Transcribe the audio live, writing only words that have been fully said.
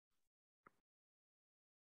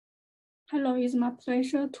Hello, it's my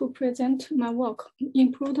pleasure to present my work,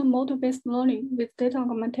 Improved Model-Based Learning with Data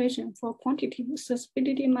Augmentation for Quantitative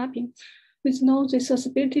Susceptibility Mapping. With known the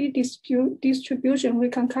susceptibility distribution, we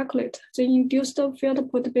can calculate the induced field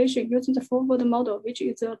perturbation using the forward model, which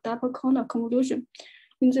is a double corner convolution.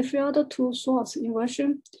 In the field to source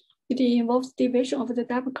inversion, it involves division of the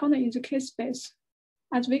double corner in the k-space.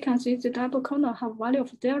 As we can see, the double corner have value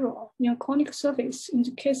of 0 in a conic surface in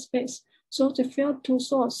the k-space. So the field to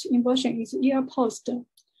source inversion is post.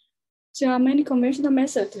 There are many conventional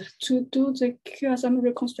methods to do the QSM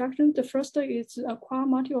reconstruction. The first is acquire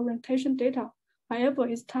multi-orientation data. However,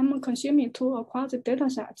 it's time-consuming to acquire the data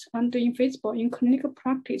set and infeasible in clinical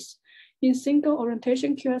practice. In single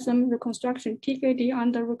orientation QSM reconstruction, TKD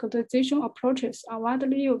and recognition approaches are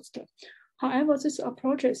widely used. However, these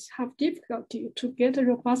approaches have difficulty to get a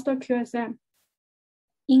robust QSM.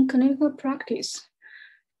 In clinical practice,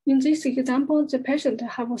 in this example, the patient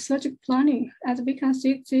have a surgical planning. As we can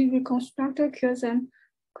see, the reconstructed QSM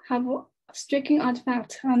have a streaking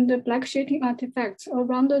artifact and black shading artifacts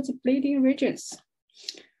around the bleeding regions.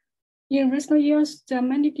 In recent years, there are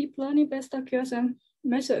many deep learning-based QSM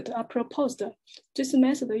methods are proposed. This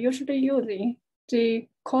method usually using the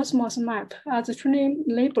Cosmos map as a training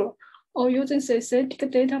label, or using synthetic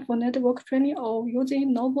data for network training, or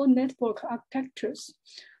using novel network architectures.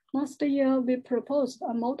 Last year, we proposed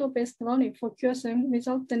a model-based learning for QSM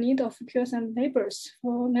without the need of QSM labels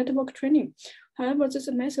for network training. However,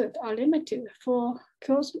 this method are limited for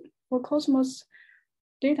Cosmos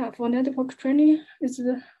data for network training.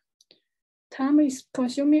 Time is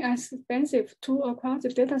consuming and expensive to acquire the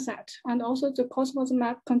data set, and also the Cosmos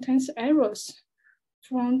map contains errors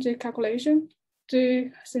from the calculation.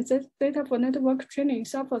 The synthetic data for network training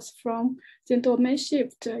suffers from the domain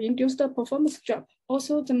shift induced performance drop.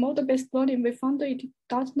 Also, the model-based learning, we found it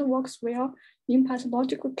doesn't work well in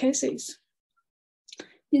pathological cases.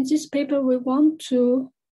 In this paper, we want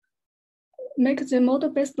to make the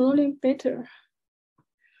model-based learning better.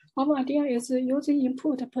 Our idea is using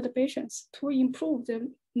input perturbations to improve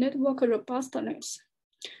the network robustness.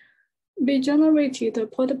 We generated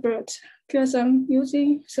perturbed QSM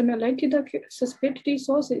using simulated susceptibility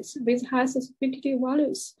sources with high susceptibility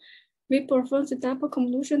values. We perform the double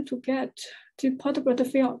convolution to get the perturbed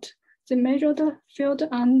field. The measured field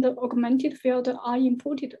and the augmented field are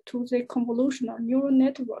inputted to the convolutional neural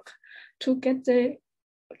network to get the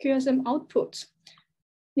QSM output.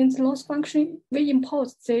 In the loss function, we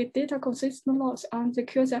impose the data consistent loss on the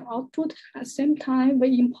QSM output. At the same time,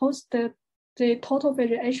 we impose the total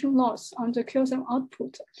variation loss on the QSM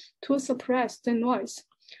output to suppress the noise.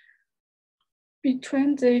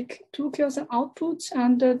 Between the two QSM outputs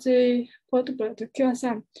and the perturbed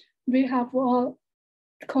QSM, we have a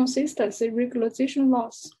consistency regularization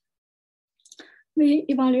loss. We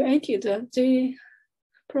evaluated the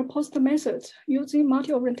proposed method using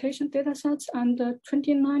multi-orientation datasets and the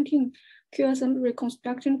 2019 QSM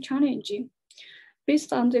reconstruction challenge.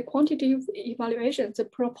 Based on the quantitative evaluation, the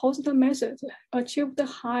proposed method achieved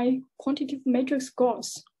high quantitative matrix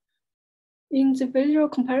scores. In the visual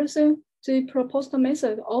comparison, the proposed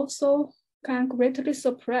method also can greatly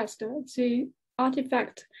suppress the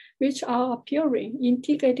artifacts which are appearing in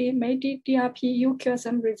TKD, MIDL, DRP,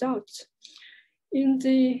 UQSM results. In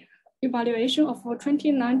the evaluation of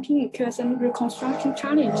 2019 QSM reconstruction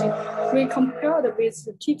challenge, we compared with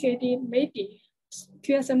the TKD, MIDL,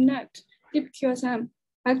 QSMNet, Deep QSM,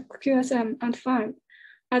 QSM, and FIND.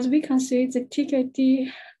 As we can see, the TKD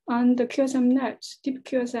and the QSMNet, Deep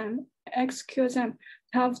QSM, XQSM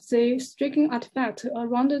have the streaking artifact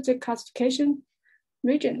around the classification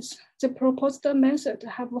regions. The proposed method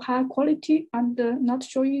have high quality and not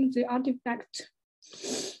showing the artifact.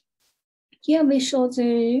 Here we show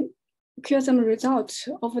the QSM results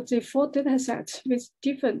of the 4 datasets with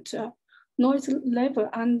different noise level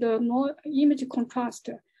and image contrast.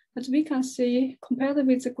 As we can see, compared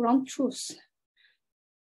with the ground truth,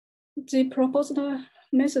 the proposed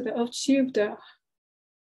method achieved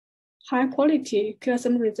high quality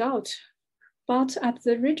QSM result, but at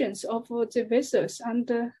the regions of the vessels and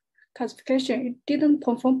the classification, it didn't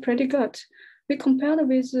perform pretty good. We compared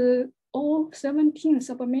with all 17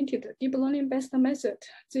 submitted deep learning-based method.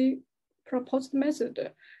 The proposed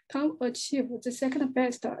method can achieve the second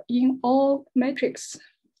best in all metrics.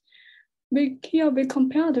 Here we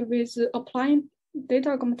compared with applying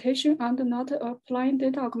data augmentation and not applying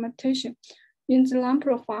data augmentation. In the line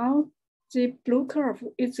profile, the blue curve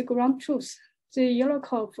is the ground truth. The yellow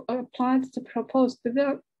curve applied the proposed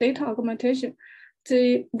data augmentation.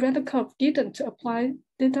 The red curve didn't apply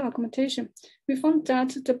data augmentation. We found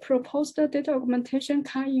that the proposed data augmentation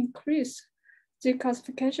can increase the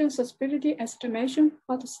classification susceptibility estimation,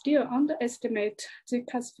 but still underestimate the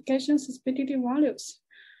classification susceptibility values.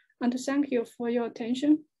 And thank you for your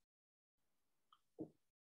attention.